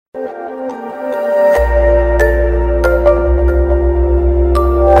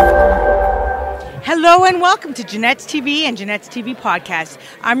Hello and welcome to Jeanette's TV and Jeanette's TV Podcast.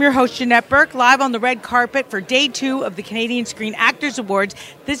 I'm your host, Jeanette Burke, live on the red carpet for Day 2 of the Canadian Screen Actors Awards.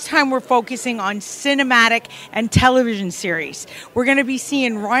 This time we're focusing on cinematic and television series. We're going to be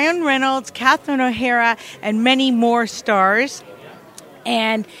seeing Ryan Reynolds, Catherine O'Hara, and many more stars.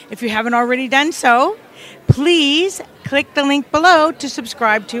 And if you haven't already done so, please click the link below to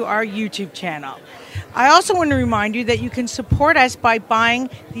subscribe to our YouTube channel. I also want to remind you that you can support us by buying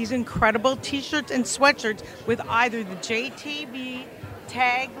these incredible t-shirts and sweatshirts with either the JTV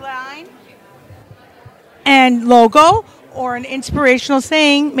tagline and logo or an inspirational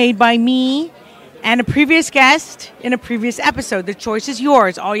saying made by me and a previous guest in a previous episode. The choice is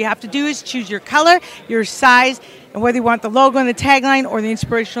yours. All you have to do is choose your color, your size, and whether you want the logo and the tagline or the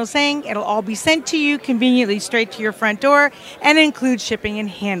inspirational saying. It'll all be sent to you conveniently straight to your front door and include shipping and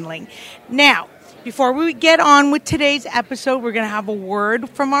handling. Now, before we get on with today's episode, we're going to have a word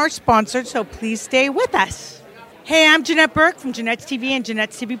from our sponsor, so please stay with us. Hey, I'm Jeanette Burke from Jeanette's TV and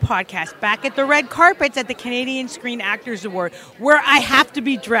Jeanette's TV Podcast, back at the red carpets at the Canadian Screen Actors Award, where I have to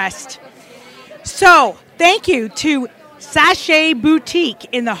be dressed. So, thank you to Sachet Boutique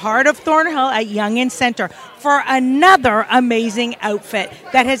in the heart of Thornhill at Yonge and Centre for another amazing outfit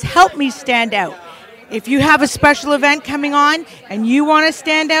that has helped me stand out. If you have a special event coming on and you want to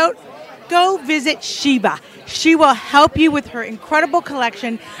stand out, go visit Sheba. She will help you with her incredible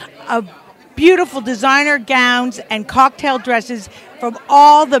collection of beautiful designer gowns and cocktail dresses from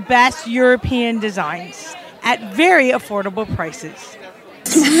all the best European designs at very affordable prices.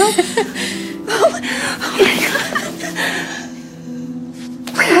 Oh my God.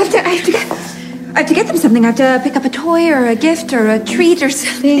 I have to get them something. I have to pick up a toy or a gift or a treat or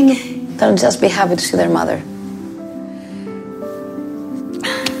something. They'll just be happy to see their mother.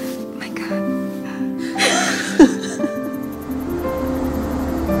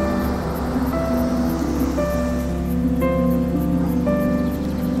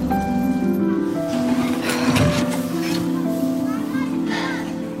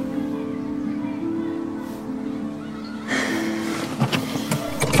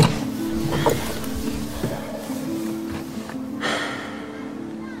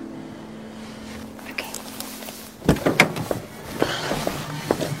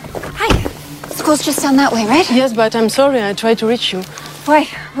 School's just down that way, right? Yes, but I'm sorry, I tried to reach you. Why?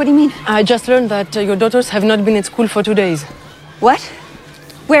 What do you mean? I just learned that your daughters have not been at school for 2 days. What?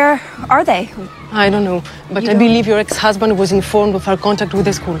 Where are they? I don't know, but I believe your ex-husband was informed of our contact with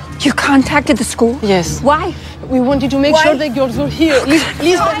the school. You contacted the school? Yes. Why? We wanted to make sure the girls were here. Please.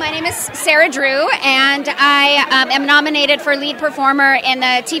 My name is Sarah Drew, and I am nominated for lead performer in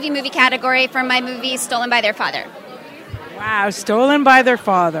the TV movie category for my movie Stolen by Their Father. Wow, Stolen by Their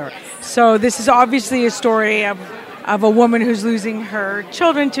Father. So this is obviously a story of a woman who's losing her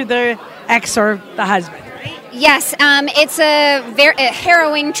children to the ex or the husband. Yes, it's a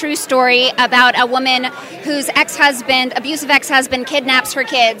harrowing true story about a woman whose abusive ex-husband, kidnaps her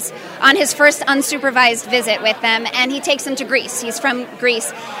kids on his first unsupervised visit with them, and he takes them to Greece. He's from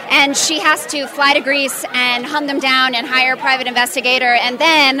Greece, and she has to fly to Greece and hunt them down and hire a private investigator, and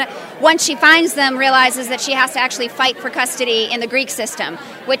then once she finds them, realizes that she has to actually fight for custody in the Greek system,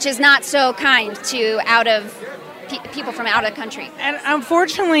 which is not so kind to people from out of the country. And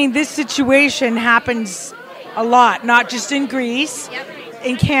unfortunately, this situation happens a lot, not just in Greece,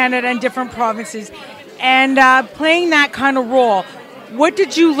 in Canada and different provinces. And playing that kind of role, what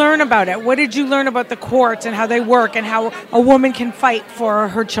did you learn about it? What did you learn about the courts and how they work and how a woman can fight for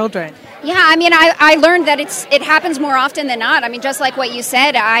her children? Yeah, I mean, I learned that it happens more often than not. I mean, just like what you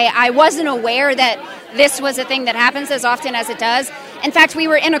said, I wasn't aware that this was a thing that happens as often as it does. In fact, we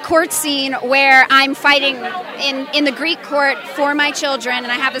were in a court scene where I'm fighting in the Greek court for my children,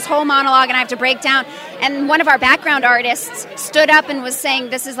 and I have this whole monologue, and I have to break down. And one of our background artists stood up and was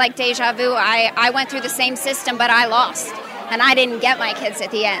saying, this is like deja vu. I went through the same system, but I lost, and I didn't get my kids at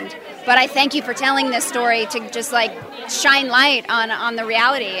the end. But I thank you for telling this story to just like shine light on the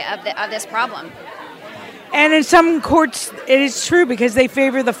reality of this problem. And in some courts, it is true because they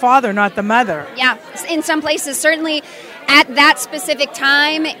favor the father, not the mother. Yeah, in some places, certainly at that specific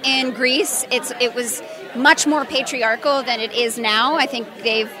time in Greece, it was much more patriarchal than it is now. I think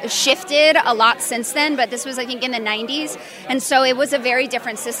they've shifted a lot since then, but this was, I think, in the 90s. And so it was a very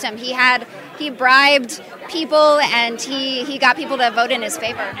different system. He bribed people, and he got people to vote in his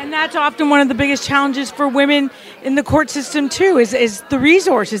favor. And that's often one of the biggest challenges for women in the court system, too, is the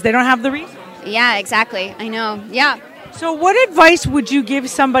resources. They don't have the resources. Yeah, exactly. I know. Yeah. So what advice would you give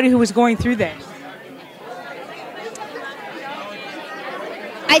somebody who was going through this?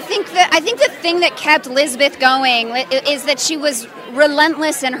 I think the thing that kept Lizbeth going is that she was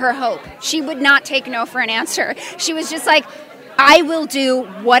relentless in her hope. She would not take no for an answer. She was just like, I will do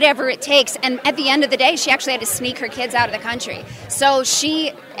whatever it takes. And at the end of the day, she actually had to sneak her kids out of the country. So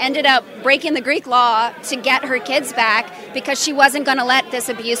she ended up breaking the Greek law to get her kids back because she wasn't going to let this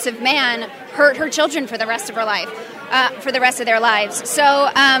abusive man hurt her children for the rest of her life, for the rest of their lives. So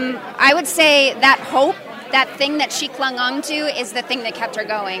I would say that hope, that thing that she clung on to, is the thing that kept her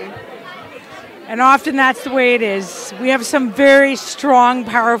going. And often that's the way it is. We have some very strong,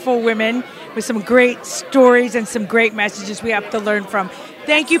 powerful women with some great stories and some great messages we have to learn from.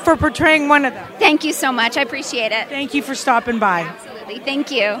 Thank you for portraying one of them. Thank you so much. I appreciate it. Thank you for stopping by. Absolutely.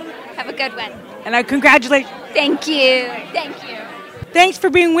 Thank you. Have a good one. And I congratulate you. Thank you. Thank you. Thanks for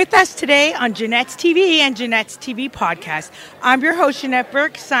being with us today on Jeanette's TV and Jeanette's TV podcast. I'm your host, Jeanette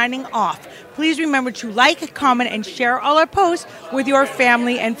Burke, signing off. Please remember to like, comment, and share all our posts with your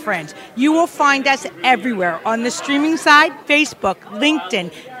family and friends. You will find us everywhere on the streaming side: Facebook,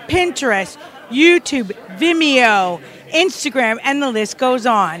 LinkedIn, Pinterest, YouTube, Vimeo, Instagram, and the list goes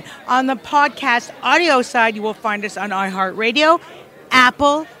on. On the podcast audio side, you will find us on iHeartRadio,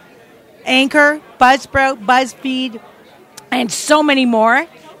 Apple, Anchor, Buzzsprout, BuzzFeed, and so many more.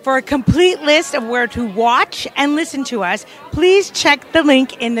 For a complete list of where to watch and listen to us, please check the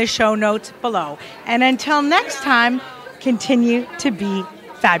link in the show notes below. And until next time, continue to be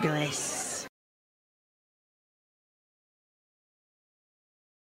fabulous.